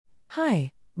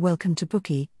Hi, welcome to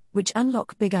Bookey, which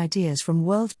unlock big ideas from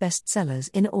world bestsellers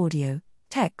in audio,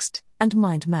 text, and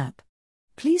mind map.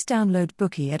 Please download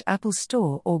Bookey at Apple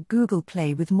Store or Google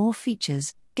Play with more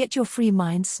features. Get your free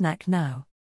mind snack now.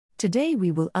 Today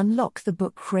we will unlock the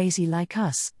book Crazy Like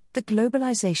Us, The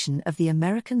Globalization of the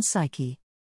American Psyche.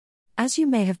 As you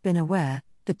may have been aware,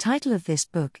 the title of this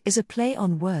book is a play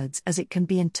on words, as it can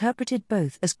be interpreted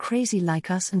both as crazy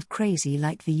like us and crazy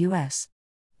like the US.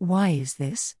 Why is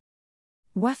this?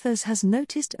 Wathers has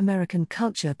noticed American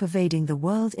culture pervading the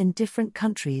world in different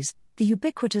countries, the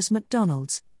ubiquitous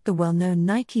McDonald's, the well-known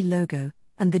Nike logo,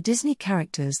 and the Disney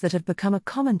characters that have become a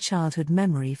common childhood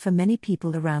memory for many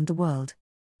people around the world.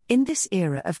 In this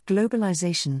era of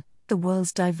globalization, the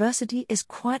world's diversity is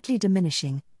quietly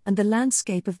diminishing, and the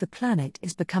landscape of the planet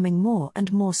is becoming more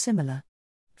and more similar.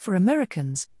 For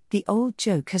Americans, the old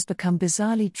joke has become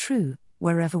bizarrely true: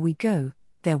 wherever we go,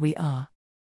 there we are.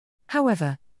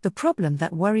 However, the problem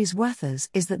that worries Wathers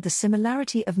is that the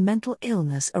similarity of mental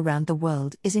illness around the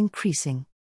world is increasing.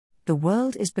 The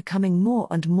world is becoming more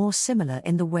and more similar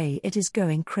in the way it is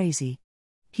going crazy.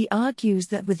 He argues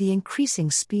that with the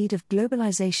increasing speed of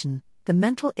globalization, the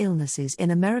mental illnesses in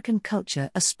American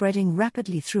culture are spreading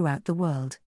rapidly throughout the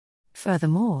world.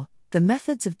 Furthermore, the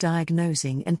methods of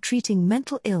diagnosing and treating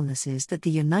mental illnesses that the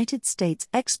United States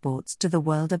exports to the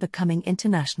world are becoming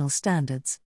international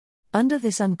standards. Under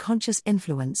this unconscious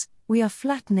influence, we are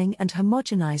flattening and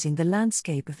homogenizing the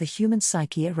landscape of the human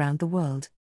psyche around the world.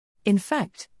 In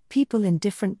fact, people in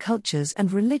different cultures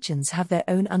and religions have their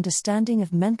own understanding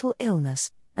of mental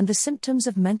illness, and the symptoms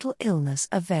of mental illness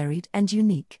are varied and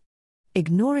unique.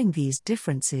 Ignoring these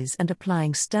differences and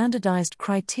applying standardized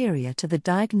criteria to the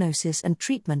diagnosis and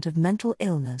treatment of mental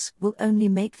illness will only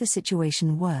make the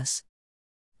situation worse.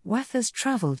 Wathers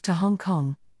traveled to Hong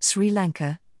Kong, Sri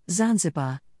Lanka,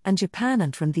 Zanzibar, and Japan,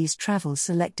 and from these travels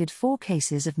selected 4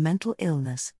 cases of mental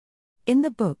illness. In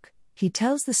the book, he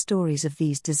tells the stories of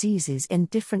these diseases in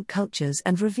different cultures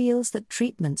and reveals that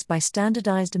treatments by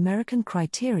standardized American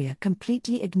criteria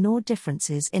completely ignore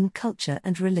differences in culture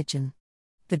and religion.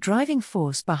 The driving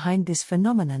force behind this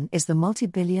phenomenon is the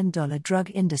multi-billion-dollar drug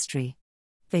industry.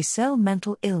 They sell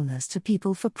mental illness to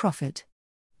people for profit.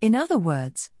 In other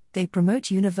words, they promote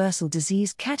universal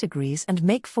disease categories and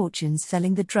make fortunes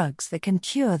selling the drugs that can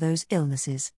cure those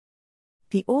illnesses.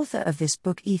 The author of this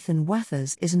book, Ethan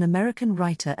Wathers, is an American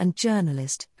writer and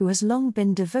journalist who has long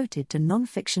been devoted to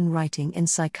non-fiction writing in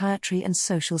psychiatry and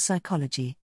social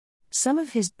psychology. Some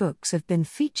of his books have been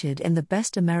featured in the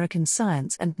Best American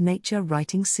Science and Nature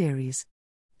Writing series.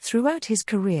 Throughout his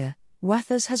career,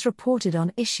 Wathers has reported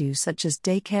on issues such as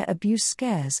daycare abuse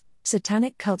scares,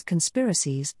 satanic cult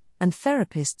conspiracies, and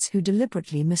therapists who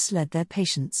deliberately misled their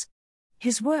patients.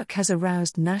 His work has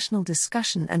aroused national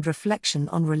discussion and reflection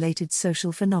on related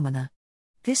social phenomena.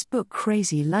 This book,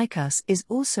 Crazy Like Us, is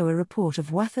also a report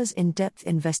of Wathers' in-depth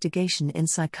investigation in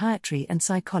psychiatry and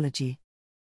psychology.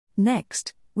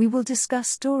 Next, we will discuss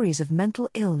stories of mental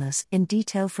illness in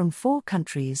detail from 4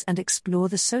 countries and explore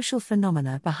the social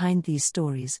phenomena behind these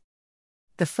stories.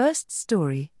 The first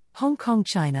story, Hong Kong,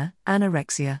 China,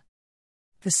 anorexia.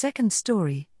 The second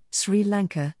story, Sri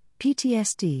Lanka,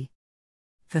 PTSD.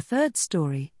 The third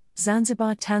story,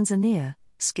 Zanzibar, Tanzania,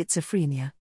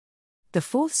 schizophrenia. The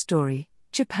fourth story,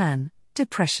 Japan,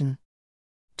 depression.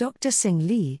 Dr. Sing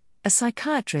Lee, a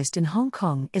psychiatrist in Hong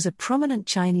Kong, is a prominent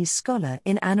Chinese scholar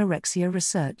in anorexia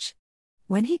research.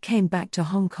 When he came back to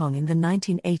Hong Kong in the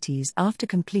 1980s after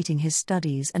completing his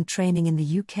studies and training in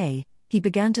the UK, he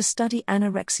began to study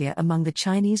anorexia among the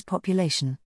Chinese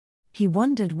population. He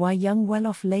wondered why young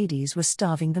well-off ladies were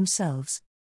starving themselves.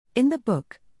 In the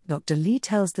book, Dr. Lee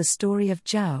tells the story of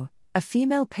Zhao, a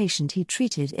female patient he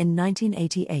treated in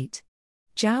 1988.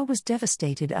 Zhao was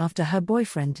devastated after her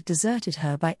boyfriend deserted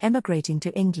her by emigrating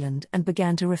to England and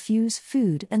began to refuse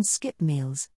food and skip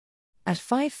meals. At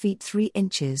 5 feet 3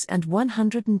 inches and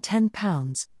 110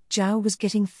 pounds, Zhao was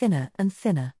getting thinner and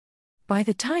thinner. By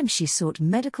the time she sought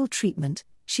medical treatment,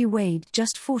 she weighed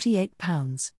just 48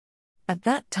 pounds. At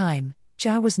that time,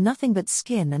 Zhao was nothing but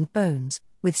skin and bones,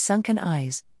 with sunken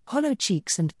eyes, hollow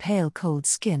cheeks and pale cold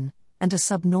skin, and a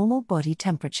subnormal body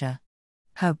temperature.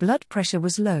 Her blood pressure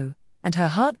was low, and her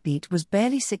heartbeat was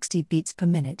barely 60 beats per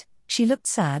minute. She looked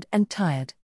sad and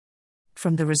tired.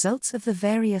 From the results of the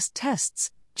various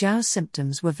tests, Zhao's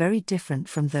symptoms were very different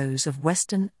from those of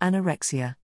Western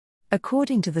anorexia.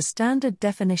 According to the standard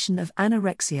definition of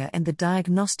anorexia in the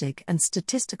Diagnostic and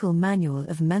Statistical Manual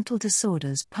of Mental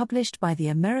Disorders published by the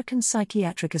American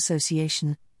Psychiatric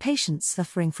Association, patients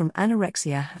suffering from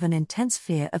anorexia have an intense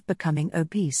fear of becoming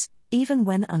obese, even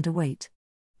when underweight.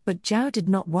 But Zhao did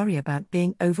not worry about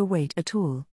being overweight at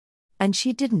all. and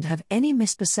she didn't have any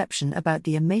misperception about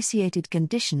the emaciated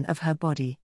condition of her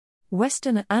body.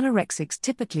 Western anorexics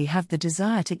typically have the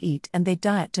desire to eat and they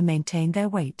diet to maintain their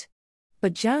weight.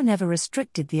 But Zhao never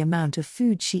restricted the amount of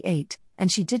food she ate,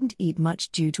 and she didn't eat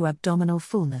much due to abdominal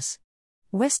fullness.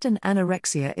 Western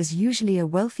anorexia is usually a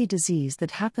wealthy disease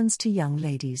that happens to young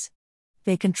ladies.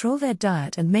 They control their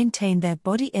diet and maintain their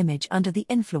body image under the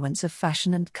influence of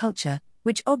fashion and culture,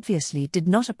 which obviously did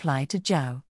not apply to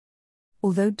Zhao.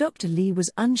 Although Dr. Li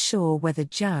was unsure whether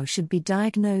Zhao should be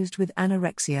diagnosed with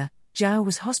anorexia, Zhao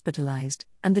was hospitalized,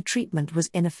 and the treatment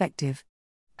was ineffective.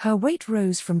 Her weight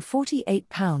rose from 48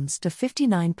 pounds to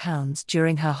 59 pounds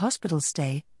during her hospital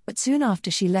stay, but soon after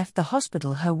she left the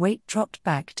hospital her weight dropped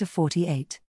back to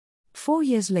 48. 4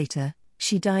 years later,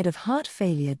 she died of heart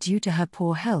failure due to her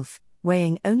poor health,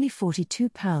 weighing only 42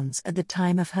 pounds at the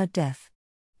time of her death.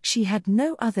 She had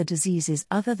no other diseases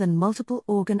other than multiple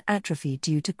organ atrophy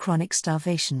due to chronic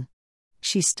starvation.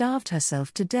 She starved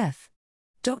herself to death.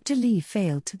 Dr. Li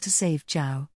failed to save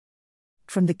Zhao.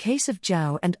 From the case of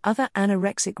Zhao and other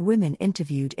anorexic women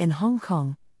interviewed in Hong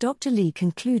Kong, Dr. Li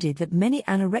concluded that many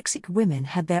anorexic women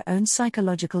had their own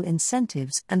psychological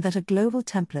incentives and that a global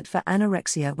template for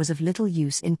anorexia was of little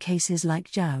use in cases like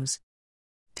Zhao's.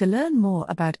 To learn more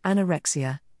about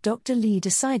anorexia, Dr. Li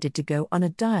decided to go on a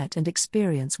diet and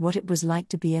experience what it was like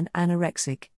to be an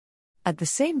anorexic. At the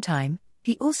same time,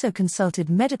 he also consulted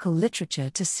medical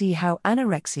literature to see how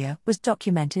anorexia was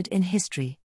documented in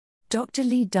history. Dr.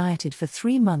 Li dieted for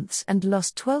 3 months and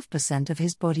lost 12% of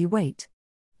his body weight.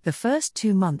 The first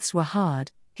 2 months were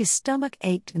hard, his stomach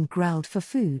ached and growled for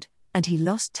food, and he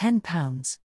lost 10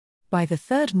 pounds. By the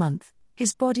 3rd month,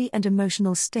 his body and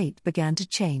emotional state began to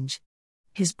change.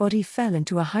 His body fell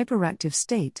into a hyperactive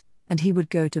state, and he would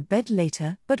go to bed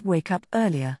later but wake up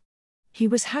earlier. He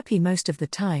was happy most of the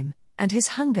time, and his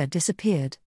hunger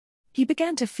disappeared. He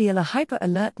began to feel a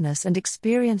hyper-alertness and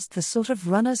experienced the sort of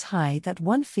runner's high that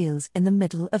one feels in the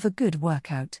middle of a good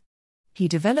workout. He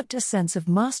developed a sense of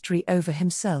mastery over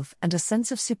himself and a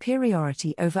sense of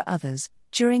superiority over others,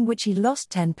 during which he lost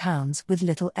 10 pounds with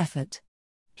little effort.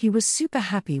 He was super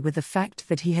happy with the fact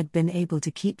that he had been able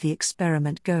to keep the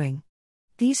experiment going.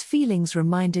 These feelings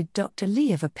reminded Dr.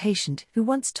 Li of a patient who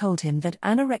once told him that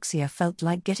anorexia felt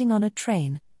like getting on a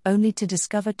train, only to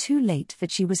discover too late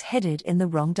that she was headed in the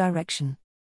wrong direction.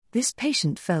 This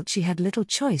patient felt she had little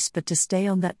choice but to stay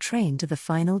on that train to the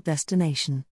final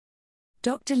destination.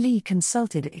 Dr. Li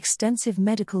consulted extensive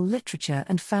medical literature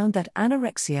and found that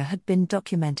anorexia had been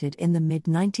documented in the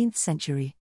mid-19th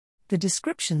century. The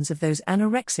descriptions of those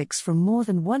anorexics from more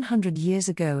than 100 years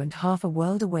ago and half a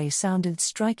world away sounded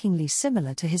strikingly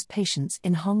similar to his patients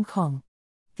in Hong Kong.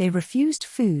 They refused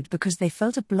food because they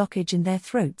felt a blockage in their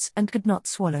throats and could not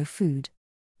swallow food.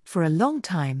 For a long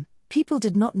time, people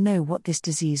did not know what this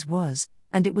disease was,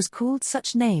 and it was called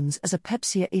such names as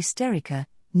apepsia hysterica,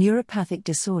 neuropathic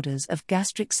disorders of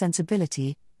gastric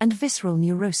sensibility, and visceral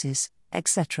neurosis,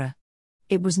 etc.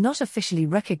 It was not officially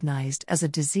recognized as a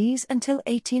disease until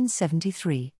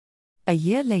 1873. A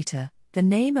year later, the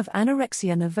name of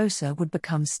anorexia nervosa would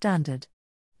become standard.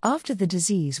 After the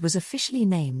disease was officially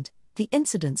named, the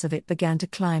incidence of it began to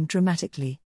climb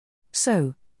dramatically.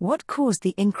 So, what caused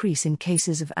the increase in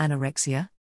cases of anorexia?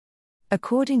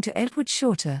 According to Edward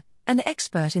Shorter, an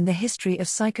expert in the history of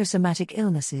psychosomatic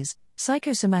illnesses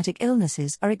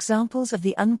are examples of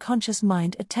the unconscious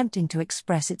mind attempting to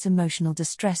express its emotional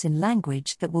distress in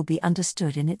language that will be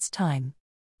understood in its time.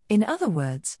 In other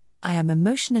words, I am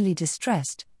emotionally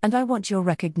distressed, and I want your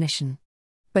recognition.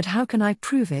 But how can I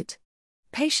prove it?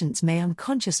 Patients may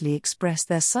unconsciously express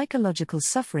their psychological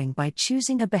suffering by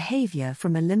choosing a behavior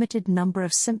from a limited number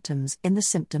of symptoms in the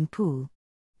symptom pool.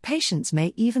 Patients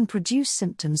may even produce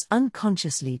symptoms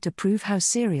unconsciously to prove how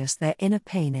serious their inner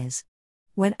pain is.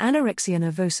 When anorexia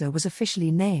nervosa was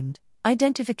officially named,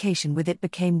 identification with it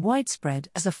became widespread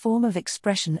as a form of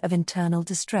expression of internal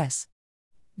distress.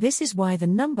 This is why the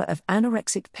number of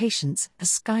anorexic patients has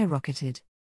skyrocketed.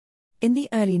 In the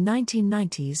early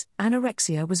 1990s,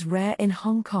 anorexia was rare in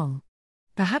Hong Kong.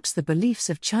 Perhaps the beliefs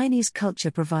of Chinese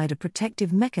culture provide a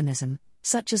protective mechanism,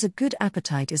 such as a good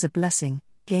appetite is a blessing,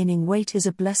 gaining weight is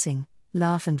a blessing,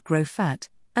 laugh and grow fat,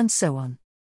 and so on.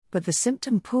 But the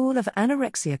symptom pool of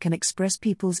anorexia can express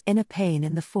people's inner pain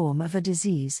in the form of a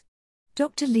disease.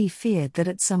 Dr. Li feared that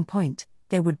at some point,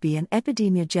 there would be an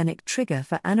epidemiogenic trigger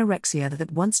for anorexia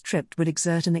that once tripped would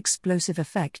exert an explosive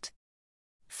effect.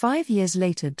 5 years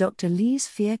later, Dr. Li's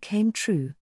fear came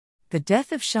true. The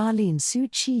death of Charlene Su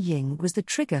Chi-ying was the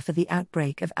trigger for the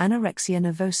outbreak of anorexia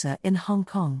nervosa in Hong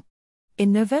Kong.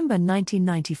 In November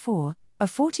 1994, a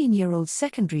 14-year-old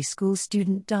secondary school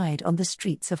student died on the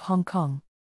streets of Hong Kong.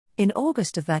 In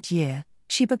August of that year,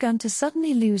 she began to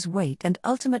suddenly lose weight and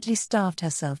ultimately starved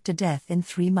herself to death in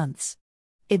 3 months.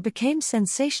 It became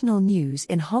sensational news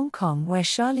in Hong Kong, where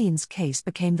Charlene's case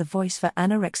became the voice for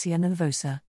anorexia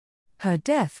nervosa. Her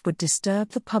death would disturb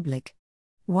the public.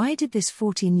 Why did this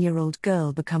 14-year-old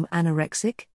girl become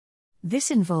anorexic?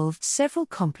 This involved several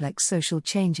complex social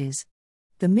changes.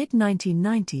 The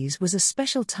mid-1990s was a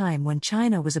special time when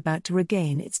China was about to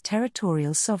regain its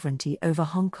territorial sovereignty over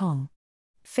Hong Kong.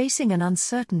 Facing an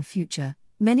uncertain future,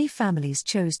 many families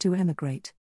chose to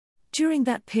emigrate. During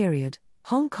that period,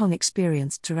 Hong Kong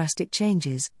experienced drastic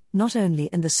changes, not only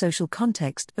in the social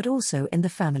context but also in the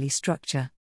family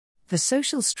structure. The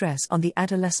social stress on the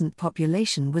adolescent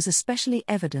population was especially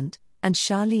evident, and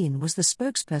Charlene was the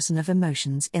spokesperson of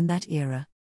emotions in that era.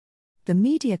 The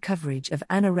media coverage of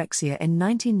anorexia in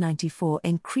 1994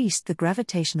 increased the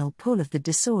gravitational pull of the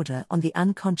disorder on the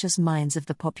unconscious minds of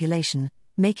the population,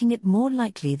 making it more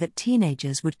likely that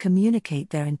teenagers would communicate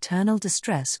their internal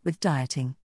distress with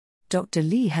dieting. Dr.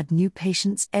 Lee had new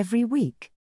patients every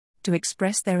week. To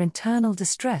express their internal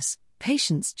distress,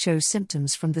 patients chose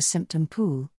symptoms from the symptom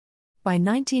pool. By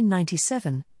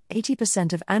 1997,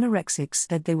 80% of anorexics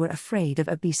said they were afraid of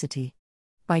obesity.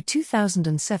 By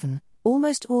 2007,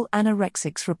 almost all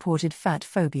anorexics reported fat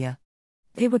phobia.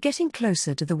 They were getting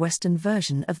closer to the Western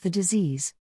version of the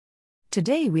disease.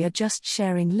 Today we are just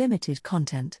sharing limited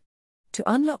content. To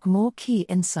unlock more key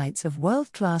insights of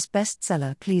world-class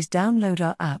bestseller, please download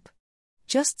our app.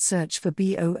 Just search for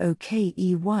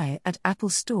BOOKEY at Apple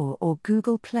Store or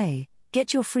Google Play.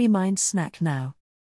 Get your free mind snack now.